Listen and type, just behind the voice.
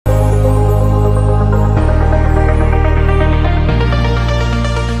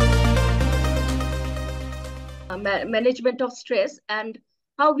management of stress and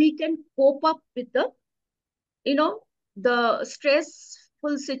how we can cope up with the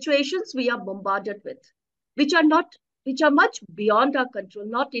stressful situations we are bombarded with, which are not, which are much beyond our control,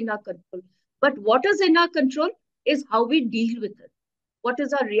 not in our control. But what is in our control is how we deal with it. What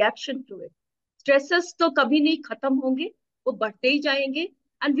is our reaction to it? Stresses to kabhi nahi khatam honge, wo badhte hi jayenge,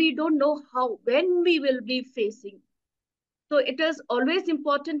 and we don't know how, when we will be facing. So it is always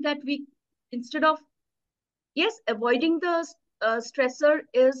important that we, instead of, yes, avoiding the stressor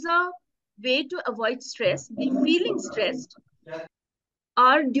is a way to avoid stress, be feeling stressed.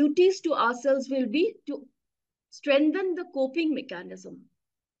 Our duties to ourselves will be to strengthen the coping mechanism,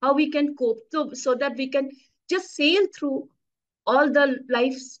 how we can cope, so that we can just sail through all the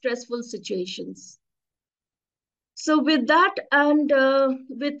life stressful situations. So with that, and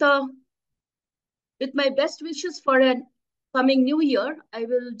with my best wishes for a coming new year, I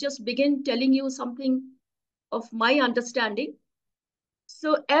will just begin telling you something of my understanding.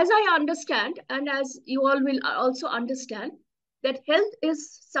 So as I understand, and as you all will also understand, that health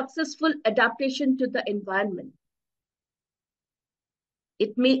is successful adaptation to the environment.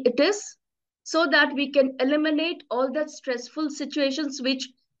 It is so that we can eliminate all the stressful situations which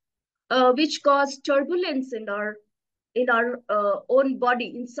cause turbulence in our own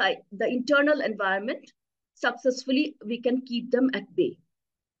body, inside the internal environment. Successfully, we can keep them at bay.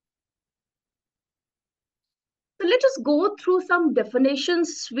 So let us go through some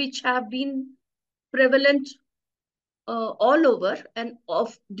definitions which have been prevalent all over and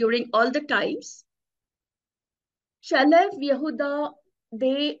during all the times. Shalev, Yehuda,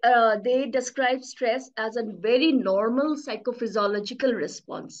 they describe stress as a very normal psychophysiological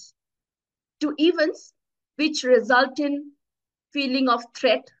response to events which result in feeling of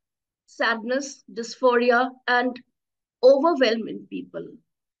threat, sadness, dysphoria, and overwhelming people.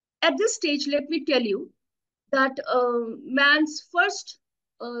 At this stage, let me tell you that man's first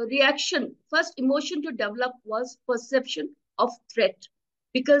first emotion to develop was perception of threat.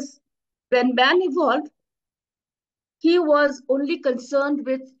 Because when man evolved, he was only concerned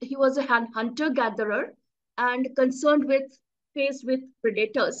with, he was a hunter-gatherer and concerned with, faced with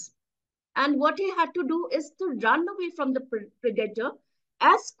predators. And what he had to do is to run away from the predator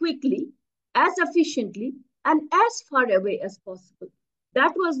as quickly, as efficiently, and as far away as possible.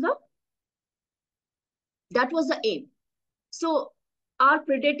 That was the aim. So our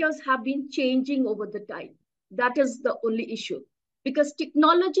predators have been changing over the time. That is the only issue, because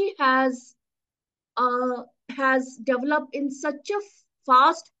technology has developed in such a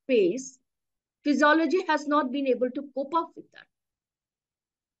fast pace. Physiology has not been able to cope up with that.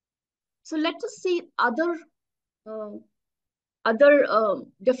 So let us see other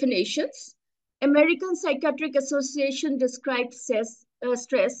definitions. American Psychiatric Association describes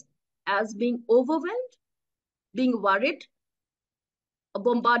stress as being overwhelmed, being worried,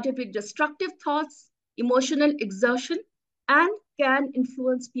 bombarded with destructive thoughts, emotional exertion, and can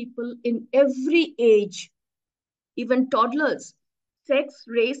influence people in every age, even toddlers, sex,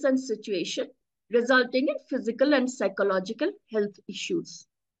 race, and situation, resulting in physical and psychological health issues.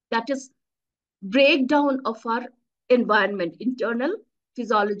 That is breakdown of our environment, internal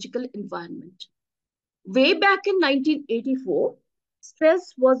physiological environment. Way back in 1984,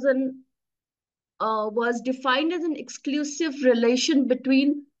 stress was defined as an exclusive relation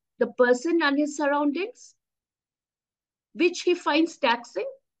between the person and his surroundings, which he finds taxing,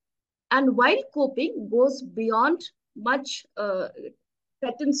 and while coping goes beyond much,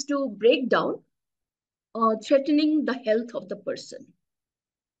 threatens to break down, threatening the health of the person.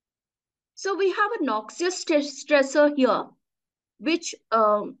 So we have a noxious stressor here, which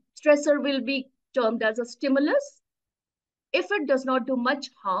stressor will be termed as a stimulus. If it does not do much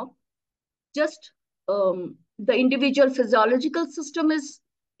harm, just the individual physiological system is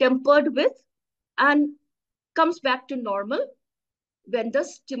tempered with and comes back to normal when the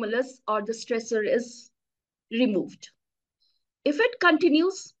stimulus or the stressor is removed. If it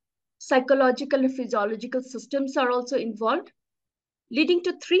continues, psychological and physiological systems are also involved, leading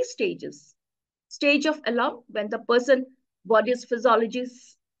to 3 stages. Stage of alarm, when the person body's physiology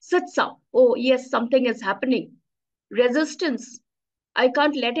sits up. Oh, yes, something is happening. Resistance, I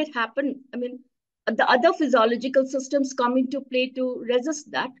can't let it happen. I mean, the other physiological systems come into play to resist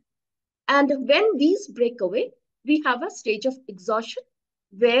that. And when these break away, we have a stage of exhaustion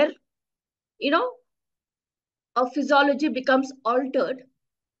where, our physiology becomes altered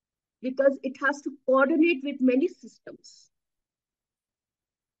because it has to coordinate with many systems.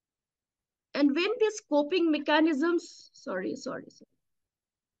 And when these coping mechanisms,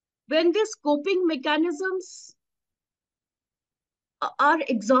 when these coping mechanisms are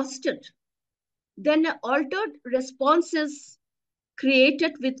exhausted, Then an altered response is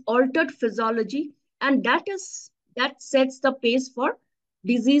created with altered physiology, and that sets the pace for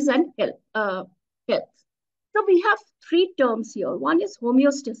disease and health. So we have three terms here. One is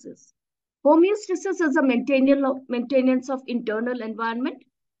homeostasis. Homeostasis is a maintenance of internal environment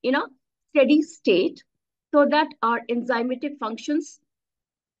in a steady state so that our enzymatic functions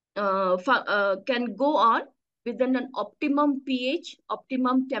can go on within an optimum pH,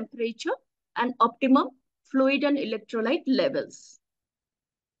 optimum temperature, and optimum fluid and electrolyte levels.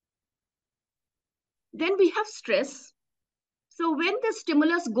 Then we have stress. So when the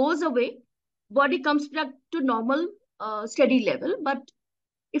stimulus goes away, body comes back to normal steady level. But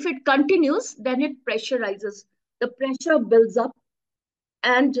if it continues, then it pressurizes. The pressure builds up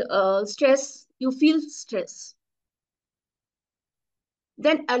and stress, you feel stress.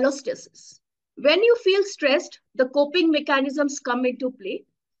 Then allostasis. When you feel stressed, the coping mechanisms come into play.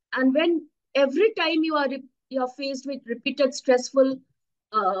 And when every time you are faced with repeated stressful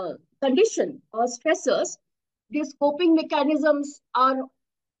condition or stressors, these coping mechanisms are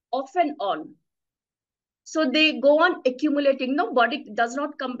often on. So they go on accumulating. No, body does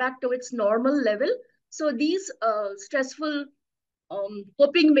not come back to its normal level. So these stressful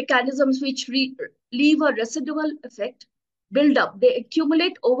coping mechanisms which leave a residual effect build up. They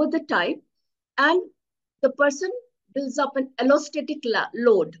accumulate over the time, and the person builds up an allostatic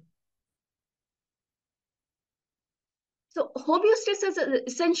load. So homeostasis is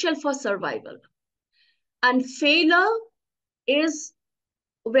essential for survival. And failure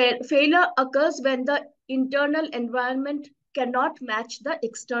occurs when the internal environment cannot match the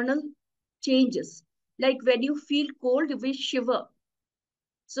external changes. Like when you feel cold, we shiver.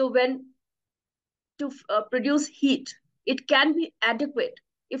 So when to produce heat, it can be adequate.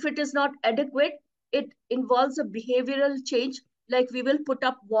 If it is not adequate, it involves a behavioral change, like we will put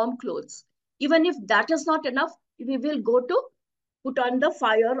up warm clothes. Even if that is not enough, we will go to put on the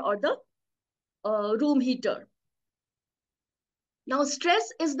fire or the room heater. Now,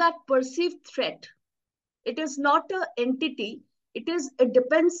 stress is that perceived threat. It is not an entity. It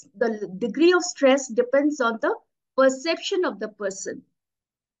depends, the degree of stress depends on the perception of the person,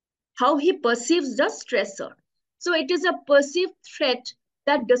 how he perceives the stressor. So it is a perceived threat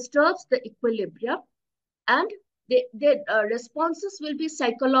that disturbs the equilibrium, and the responses will be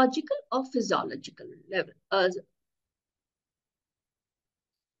psychological or physiological level.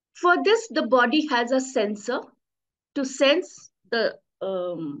 For this, the body has a sensor to sense the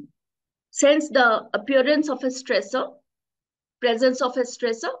appearance of a stressor, presence of a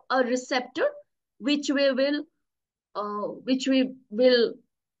stressor, a receptor, which we will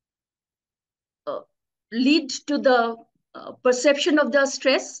lead to the perception of the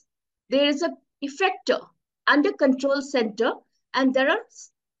stress. There is a effector and a control center, and there are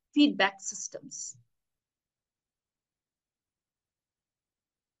feedback systems.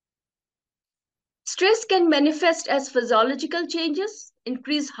 Stress can manifest as physiological changes,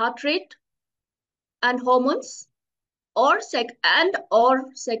 increased heart rate and hormones, or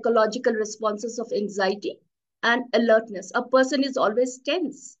psychological responses of anxiety and alertness. A person is always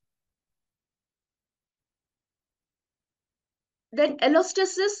tense. Then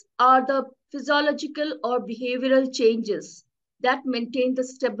allostasis are the physiological or behavioral changes that maintain the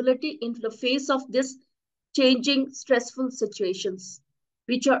stability in the face of this changing stressful situations,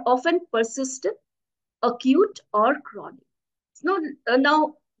 which are often persistent, acute, or chronic.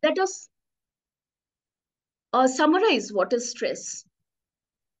 Now let us summarize what is stress.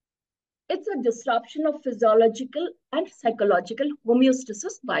 It's a disruption of physiological and psychological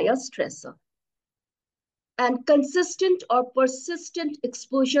homeostasis by a stressor. And consistent or persistent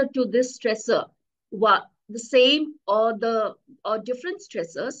exposure to this stressor, the same or different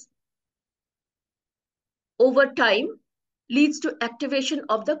stressors, over time leads to activation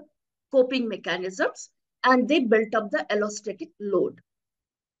of the coping mechanisms, and they built up the allostatic load.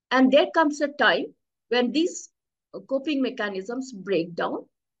 And there comes a time when these coping mechanisms break down.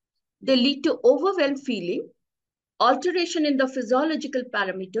 They lead to overwhelmed feeling, alteration in the physiological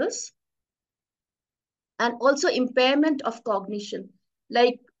parameters, and also impairment of cognition,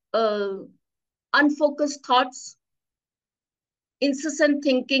 like unfocused thoughts, incessant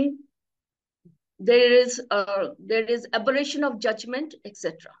thinking, there is aberration of judgment,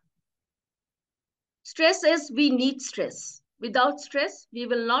 etc. Stress is, we need stress. Without stress, we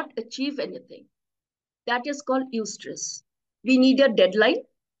will not achieve anything. That is called eustress. We need a deadline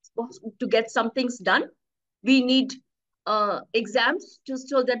to get some things done. We need exams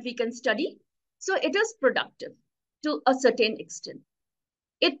so that we can study. So it is productive to a certain extent.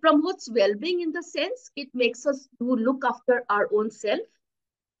 It promotes well-being in the sense it makes us to look after our own self.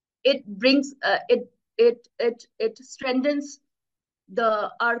 It brings it strengthens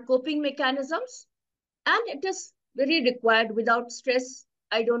our coping mechanisms, and it is very required. Without stress,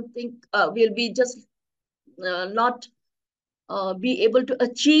 I don't think we'll be just not be able to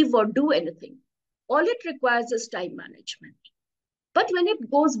achieve or do anything. All it requires is time management. But when it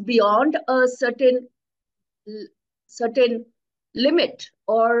goes beyond a certain limit,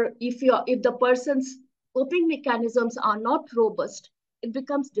 or if the person's coping mechanisms are not robust, it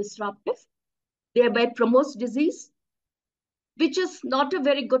becomes disruptive, thereby promotes disease, which is not a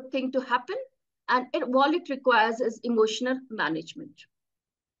very good thing to happen. And all it requires is emotional management.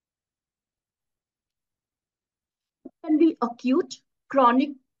 It can be acute, chronic,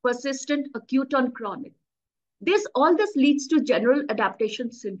 persistent, acute, on chronic. All this leads to general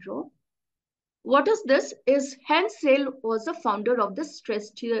adaptation syndrome. What is this? Is Hans Sale was the founder of the stress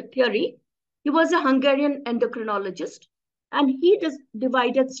theory. He was a Hungarian endocrinologist, and he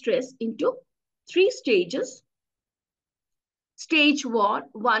divided stress into 3 stages. Stage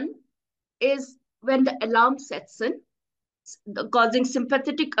one is when the alarm sets in, causing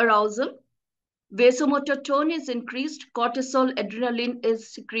sympathetic arousal. Vasomotor tone is increased, cortisol, adrenaline is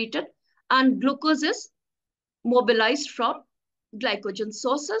secreted, and glucose is mobilized from glycogen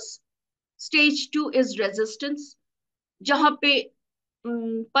sources. Stage 2 is resistance, जहाँ पे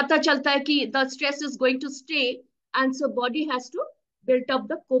पता चलता है कि the stress is going to stay, and so body has to build up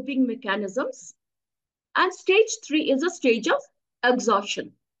the coping mechanisms. And stage 3 is a stage of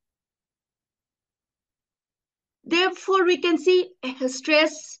exhaustion. Therefore, we can see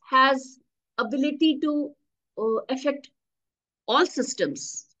stress has ability to affect all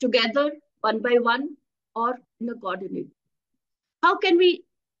systems together, one by one, or in a coordinate. How can we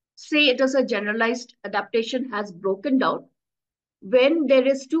say it is a generalized adaptation has broken down? When there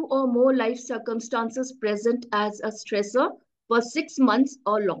is 2 or more life circumstances present as a stressor for 6 months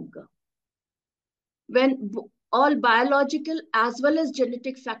or longer. When all biological as well as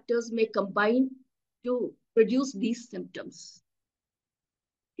genetic factors may combine to produce these symptoms.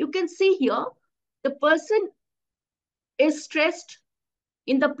 You can see here, the person is stressed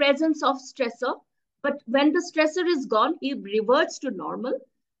in the presence of stressor, but when the stressor is gone, he reverts to normal.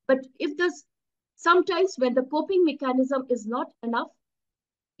 But if this, sometimes when the coping mechanism is not enough,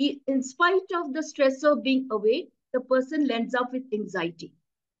 in spite of the stressor being away, the person ends up with anxiety.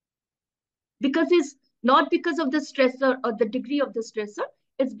 Because it's not because of the stressor or the degree of the stressor,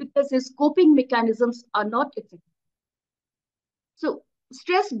 it's because his coping mechanisms are not effective. So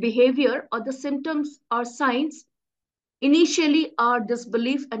stress behavior or the symptoms or signs initially are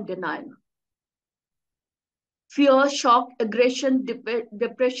disbelief and denial. Fear, shock, aggression,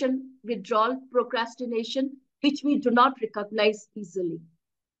 depression, withdrawal, procrastination, which we do not recognize easily.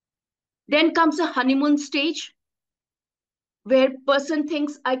 Then comes a honeymoon stage where person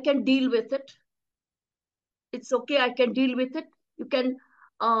thinks, I can deal with it. It's okay, I can deal with it. You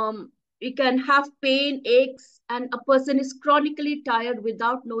can have pain, aches, and a person is chronically tired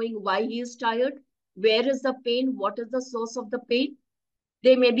without knowing why he is tired. Where is the pain? What is the source of the pain?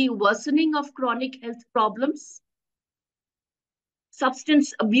 There may be worsening of chronic health problems.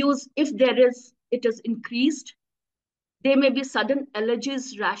 Substance abuse, if there is, it is increased. There may be sudden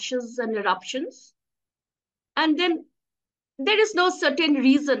allergies, rashes, and eruptions. And then there is no certain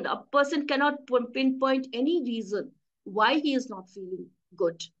reason. A person cannot pinpoint any reason why he is not feeling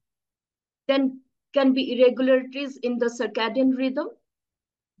good. Then can be irregularities in the circadian rhythm,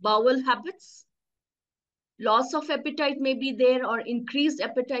 bowel habits, loss of appetite may be there, or increased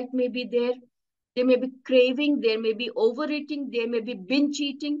appetite may be there. There may be craving, there may be overeating, there may be binge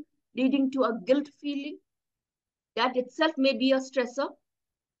eating, leading to a guilt feeling. That itself may be a stressor.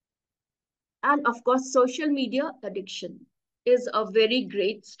 And of course, social media addiction is a very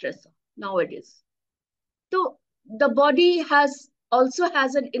great stressor nowadays. So the body also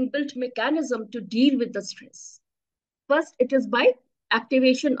has an inbuilt mechanism to deal with the stress. First, it is by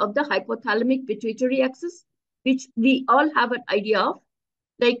activation of the hypothalamic pituitary axis, which we all have an idea of.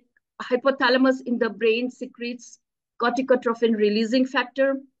 Like hypothalamus in the brain secretes corticotrophin releasing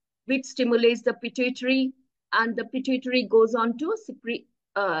factor, which stimulates the pituitary, and the pituitary goes on to secrete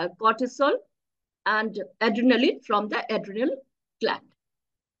cortisol and adrenaline from the adrenal gland.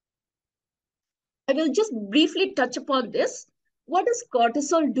 I will just briefly touch upon this. What does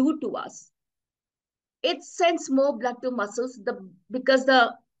cortisol do to us? It sends more blood to muscles because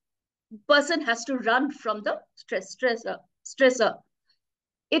the person has to run from the stressor.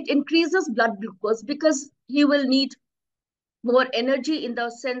 It increases blood glucose because he will need more energy in the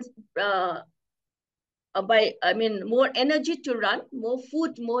sense more energy to run, more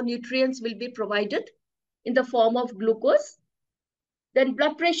food, more nutrients will be provided in the form of glucose. Then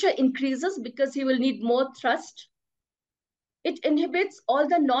blood pressure increases because he will need more thrust. It inhibits all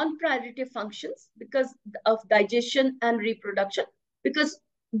the non-priority functions because of digestion and reproduction, because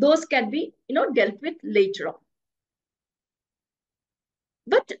those can be, dealt with later on.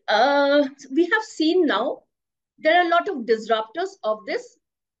 But we have seen now there are a lot of disruptors of this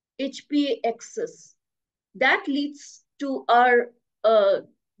HPA excess that leads to our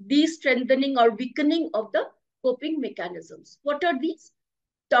de-strengthening or weakening of the coping mechanisms. What are these?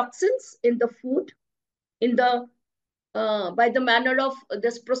 Toxins in the food, by the manner of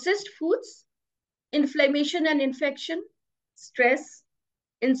this processed foods, inflammation and infection, stress,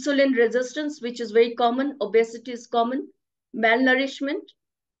 insulin resistance, which is very common, obesity is common, malnourishment,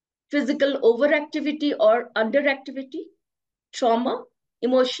 physical overactivity or underactivity, trauma,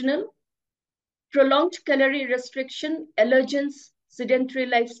 emotional, prolonged calorie restriction, allergens, sedentary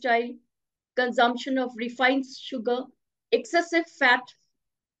lifestyle, consumption of refined sugar, excessive fat,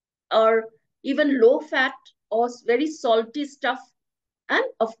 or even low fat or very salty stuff, and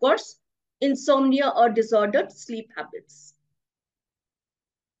of course, insomnia or disordered sleep habits.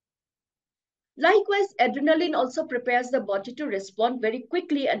 Likewise, adrenaline also prepares the body to respond very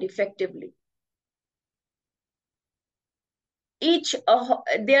quickly and effectively.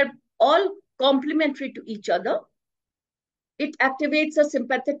 They're all complementary to each other. It activates a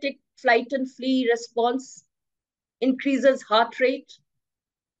sympathetic flight and flee response, increases heart rate,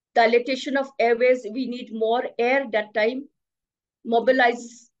 dilatation of airways. We need more air that time,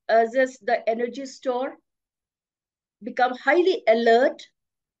 mobilizes the energy store, become highly alert,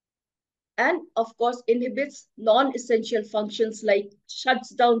 and of course inhibits non-essential functions like shuts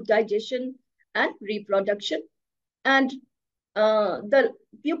down digestion and reproduction. And the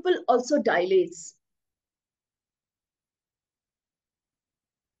pupil also dilates.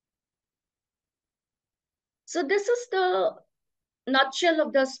 So this is the nutshell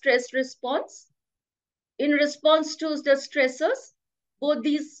of the stress response. In response to the stressors, both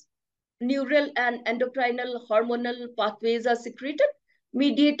these neural and endocrinal hormonal pathways are secreted.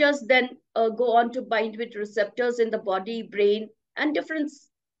 Mediators then go on to bind with receptors in the body, brain, and different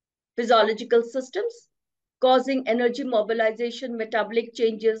physiological systems, causing energy mobilization, metabolic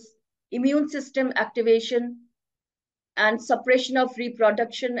changes, immune system activation, and suppression of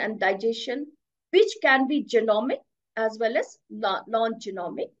reproduction and digestion, which can be genomic as well as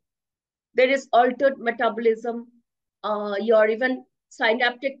non-genomic. There is altered metabolism, your even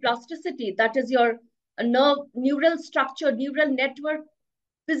synaptic plasticity, that is your neural structure, neural network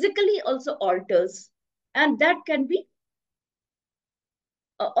physically also alters. And that can be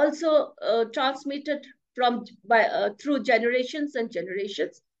also transmitted through generations and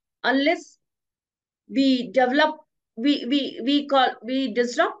generations, unless we disrupt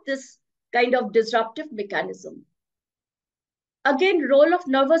this kind of disruptive mechanism. Again, role of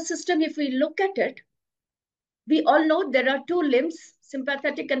nervous system, if we look at it, we all know there are two limbs,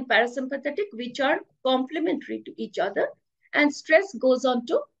 sympathetic and parasympathetic, which are complementary to each other, and stress goes on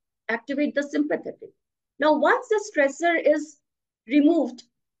to activate the sympathetic. Now, once the stressor is removed,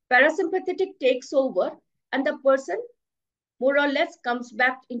 parasympathetic takes over and the person more or less comes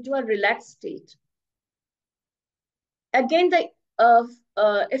back into a relaxed state. Again, the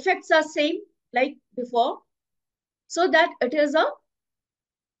effects are same like before, so that it is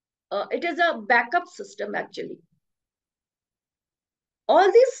a backup system actually.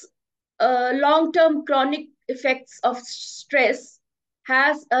 All these long-term chronic effects of stress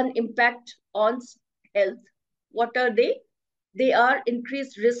has an impact on health. What are they? They are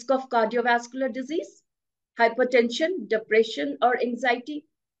increased risk of cardiovascular disease, hypertension, depression or anxiety,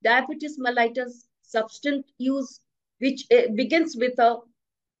 diabetes mellitus, substance use, which begins with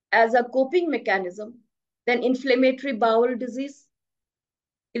as a coping mechanism, then inflammatory bowel disease,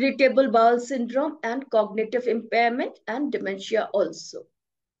 irritable bowel syndrome, and cognitive impairment and dementia also.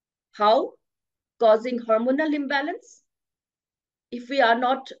 How? Causing hormonal imbalance. If we are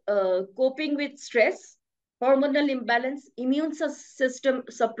not coping with stress, hormonal imbalance, immune system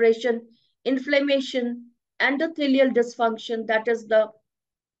suppression, inflammation, endothelial dysfunction, that is the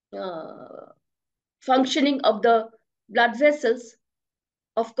functioning of the blood vessels.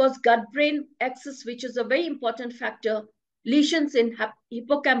 Of course, gut-brain axis, which is a very important factor, lesions in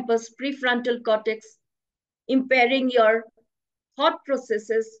hippocampus, prefrontal cortex, impairing your thought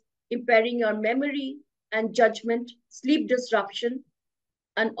processes, impairing your memory and judgment, sleep disruption,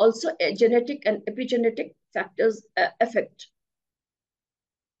 and also genetic and epigenetic factors affect.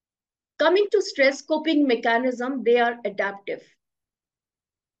 Coming to stress coping mechanism, they are adaptive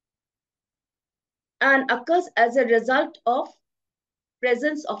and occurs as a result of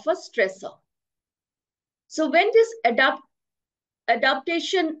presence of a stressor. So when this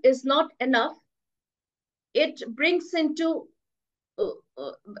adaptation is not enough. It brings into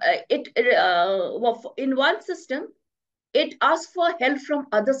in one system, it asks for help from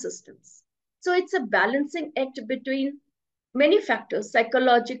other systems. So it's a balancing act between many factors,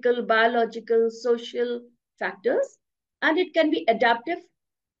 psychological, biological, social factors, and it can be adaptive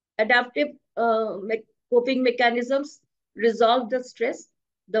coping mechanisms resolve the stress.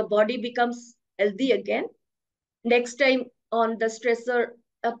 The body becomes healthy again. Next time on the stressor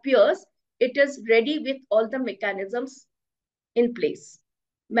appears, it is ready with all the mechanisms in place.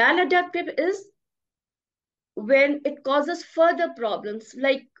 Maladaptive is when it causes further problems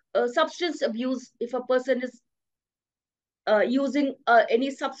like substance abuse. If a person is using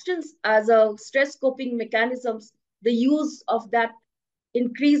any substance as a stress coping mechanisms, the use of that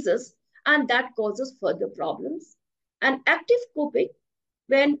increases and that causes further problems. And active coping,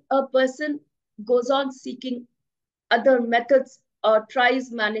 when a person goes on seeking other methods or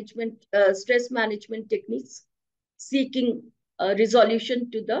tries stress management techniques, seeking a resolution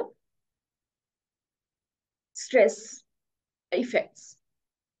to the stress effects.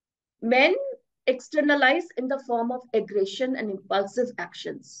 Men externalize in the form of aggression and impulsive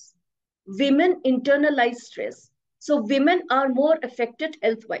actions. Women internalize stress. So women are more affected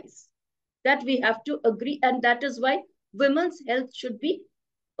health-wise. That we have to agree, and that is why women should be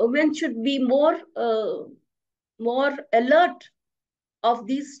more alert of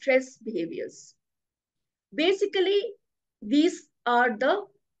these stress behaviors. Basically, these are the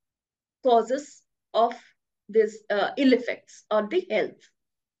causes of these ill effects on the health.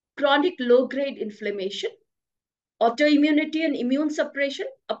 Chronic low-grade inflammation, autoimmunity and immune suppression,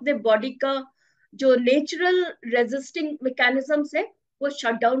 अपने body का जो natural resisting mechanisms है वो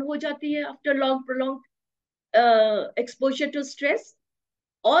shut down हो जाती है after long prolong exposure to stress.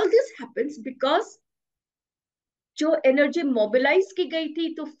 All this happens because जो energy mobilise की गई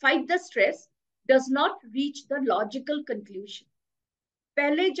थी to fight the stress does not reach the logical conclusion.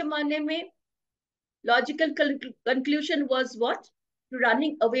 पहले जमाने में logical conclusion was what?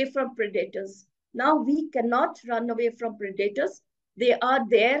 Running away from predators. Now we cannot run away from predators. They are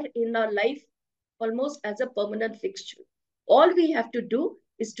there in our life almost as a permanent fixture. All we have to do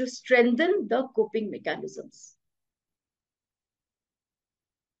is to strengthen the coping mechanisms.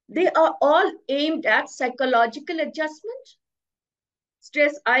 They are all aimed at psychological adjustment.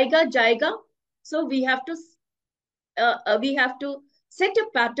 Stress aayega jayega. So we have to set a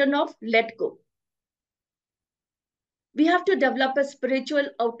pattern of let go. We have to develop a spiritual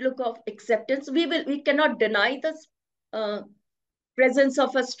outlook of acceptance. We cannot deny the presence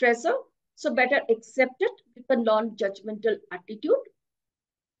of a stressor. So better accept it with a non-judgmental attitude.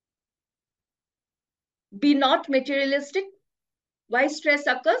 Be not materialistic. Why stress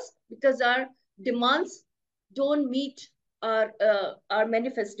occurs? Because our demands don't meet our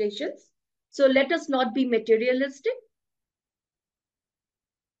manifestations. So let us not be materialistic.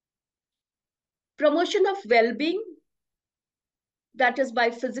 Promotion of well-being, that is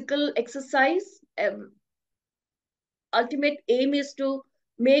by physical exercise. Ultimate aim is to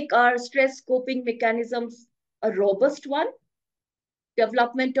make our stress coping mechanisms a robust one.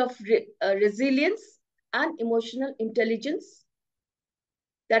 Development of resilience and emotional intelligence,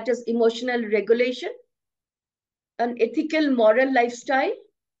 that is emotional regulation, an ethical moral lifestyle,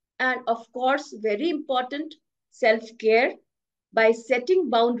 and of course, very important, self-care by setting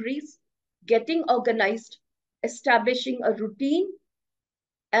boundaries, getting organized, establishing a routine,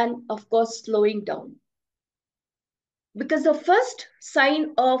 and of course, slowing down. Because the first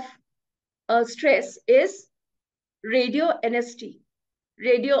sign of stress is radio NST.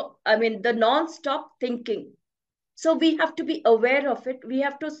 The non-stop thinking. So we have to be aware of it. We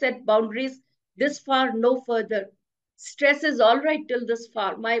have to set boundaries. This far, no further. Stress is all right till this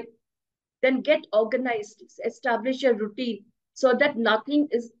far. Then get organized, establish a routine so that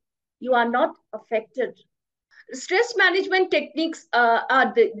you are not affected. Stress management techniques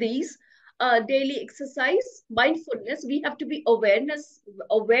are these. Daily exercise, mindfulness. We have to be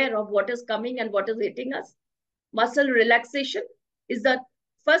aware of what is coming and what is hitting us. Muscle relaxation is the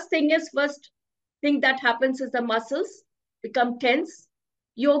first thing that happens is the muscles become tense.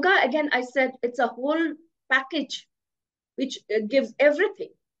 Yoga, again, I said it's a whole package which gives everything.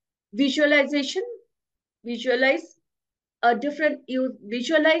 Visualization, visualize and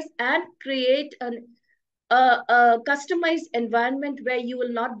create a customized environment where you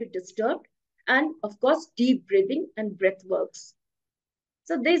will not be disturbed. And of course, deep breathing and breath works.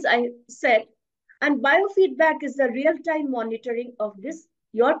 So this I said. And biofeedback is the real-time monitoring of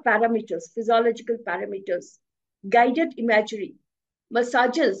your parameters, physiological parameters, guided imagery,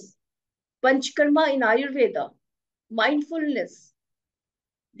 massages, panchkarma in Ayurveda, mindfulness,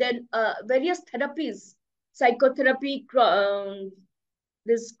 Then various therapies, psychotherapy,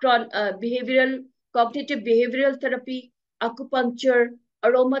 behavioral, cognitive behavioral therapy, acupuncture,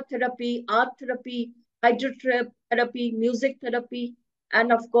 aromatherapy, art therapy, hydrotherapy, music therapy,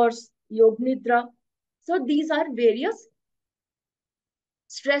 and of course, yoga nidra. So these are various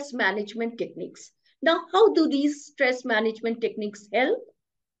stress management techniques. Now, how do these stress management techniques help?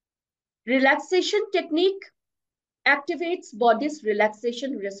 Relaxation technique activates body's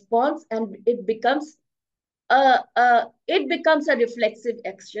relaxation response, and it becomes a reflexive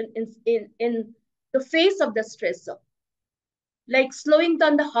action in the face of the stressor, like slowing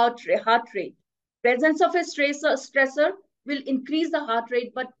down the heart rate. Presence of a stressor will increase the heart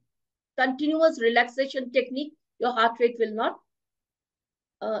rate, but continuous relaxation technique, your heart rate will not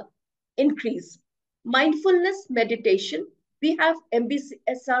uh, increase. Mindfulness meditation, we have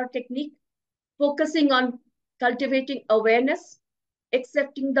MBSR technique, focusing on cultivating awareness,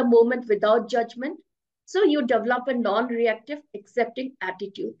 accepting the moment without judgment. So you develop a non-reactive, accepting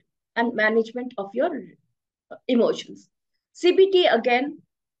attitude and management of your emotions. CBT again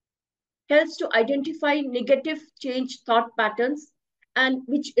helps to identify negative change thought patterns, and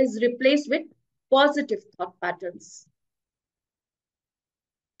which is replaced with positive thought patterns.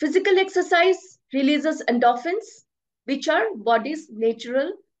 Physical exercise releases endorphins, which are body's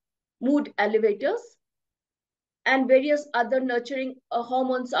natural mood elevators, and various other nurturing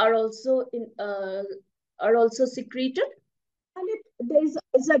hormones are also secreted. And there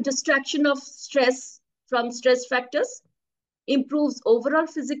is a distraction of stress from stress factors, improves overall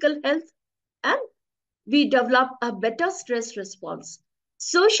physical health, and we develop a better stress response.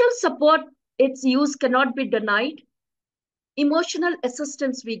 Social support, its use cannot be denied. Emotional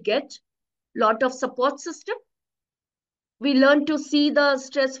assistance we get, lot of support system. We learn to see the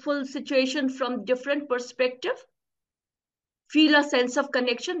stressful situation from different perspective, feel a sense of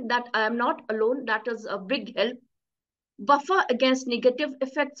connection that I am not alone. That is a big help. Buffer against negative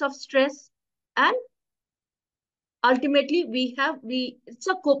effects of stress, and ultimately it's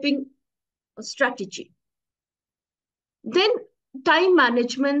a coping strategy. Then time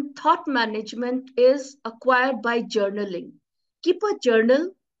management, thought management is acquired by journaling. Keep a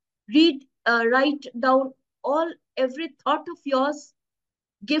journal, write down every thought of yours,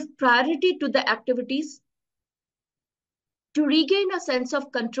 give priority to the activities to regain a sense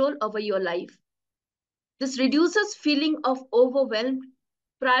of control over your life. This reduces feeling of overwhelm,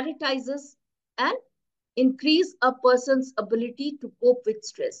 prioritizes, and increase a person's ability to cope with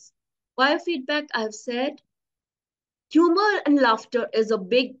stress. Biofeedback, I've said, humor and laughter is a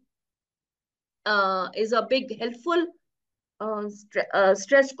big helpful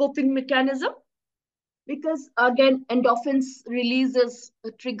stress coping mechanism, because again endorphins releases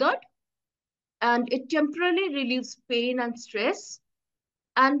triggered, and it temporarily relieves pain and stress.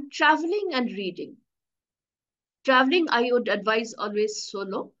 And traveling and reading. Traveling, I would advise always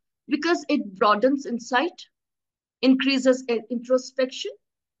solo, because it broadens insight, increases introspection,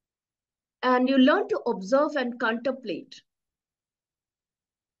 and you learn to observe and contemplate.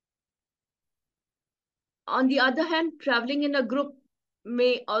 On the other hand, traveling in a group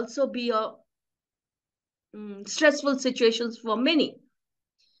may also be a stressful situations for many.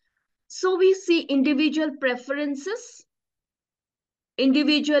 So we see individual preferences,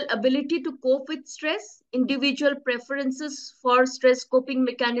 individual ability to cope with stress, individual preferences for stress coping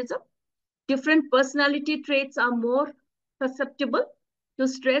mechanism. Different personality traits are more susceptible to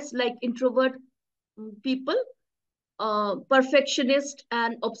stress, like introvert people, perfectionist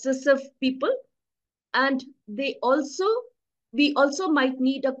and obsessive people. And we also might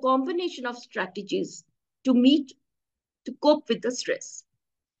need a combination of strategies to cope with the stress.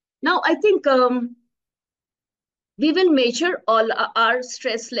 Now, I think we will measure all our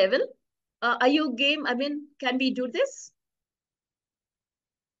stress level. Are you game? I mean, can we do this?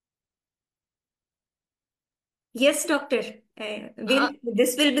 Yes, doctor.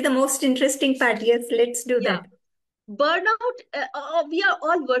 This will be the most interesting part. Yes, let's do Yeah. that. Burnout, we are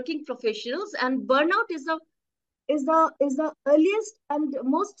all working professionals, and burnout is the earliest and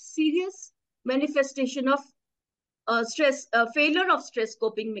most serious manifestation of failure of stress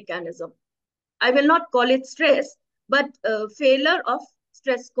coping mechanism. I will not call it stress, but failure of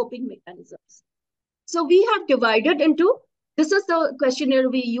stress coping mechanisms. So we have divided into, this is the questionnaire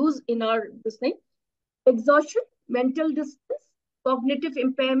we use in our this thing: exhaustion, mental distance, cognitive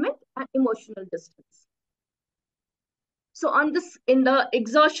impairment, and emotional distance. So on this, in the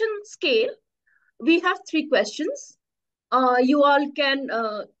exhaustion scale, we have 3 questions. You all can,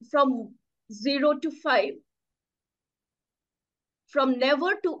 from 0 to 5, from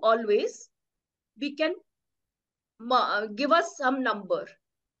never to always, we can give us some number.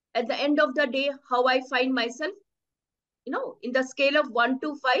 at the end of the day, how I find myself, in the scale of 1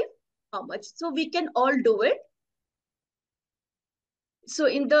 to 5, how much. So we can all do it. So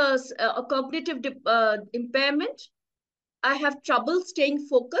in the cognitive impairment, I have trouble staying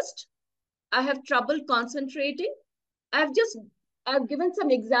focused. I have trouble concentrating. I've given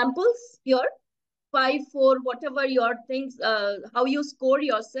some examples here, 5, 4, whatever your things, how you score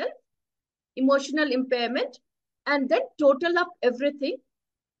yourself, emotional impairment, and then total up everything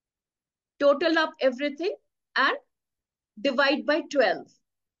and divide by 12.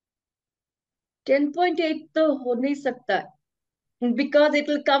 10.8 तो हो नहीं सकता because it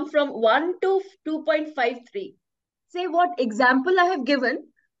will come from 1 to 2.53. Say what example I have given,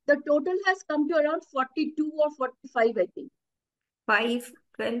 the total has come to around 42 or 45, I think. 5,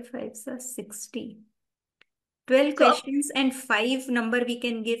 12, 5 are 60. 12 So, questions and 5 number we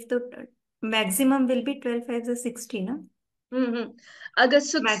can give. The maximum will be 12, 5 are 60, no?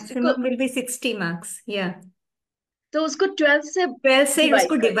 अगर Maximum will be 60 marks. Yeah. तो उसको 12 से 12 से divide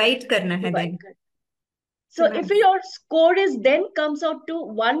उसको करना divide करना है divide then. करना. तो So if your score is then comes out to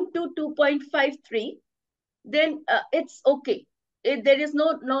 1 to 2.53, then it's okay. There is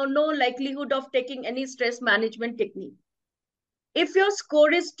no likelihood of taking any stress management technique. If your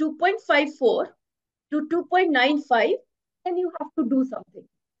score is 2.54 to 2.95, then you have to do something.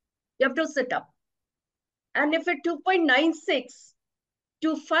 You have to sit up. And if it's 2.96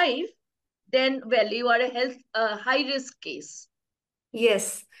 to 5, then, well, you are a high risk case.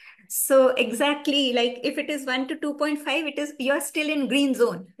 Yes. So exactly, like if it is 1 to 2.5, you're still in green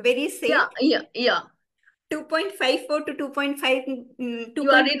zone. Very safe. Yeah. 2.54 to 2.5, You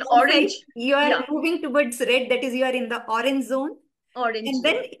are in 2.75, orange. you are Yeah, moving towards red. That is, you are in the orange zone. orange And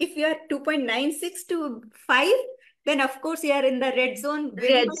then zone. if you are 2.96 to 5, then of course you are in the red zone,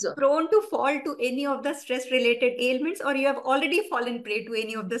 very Red much zone. prone to fall to any of the stress-related ailments, or you have already fallen prey to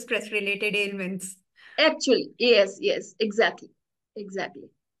any of the stress-related ailments. Actually, yes, exactly. Exactly.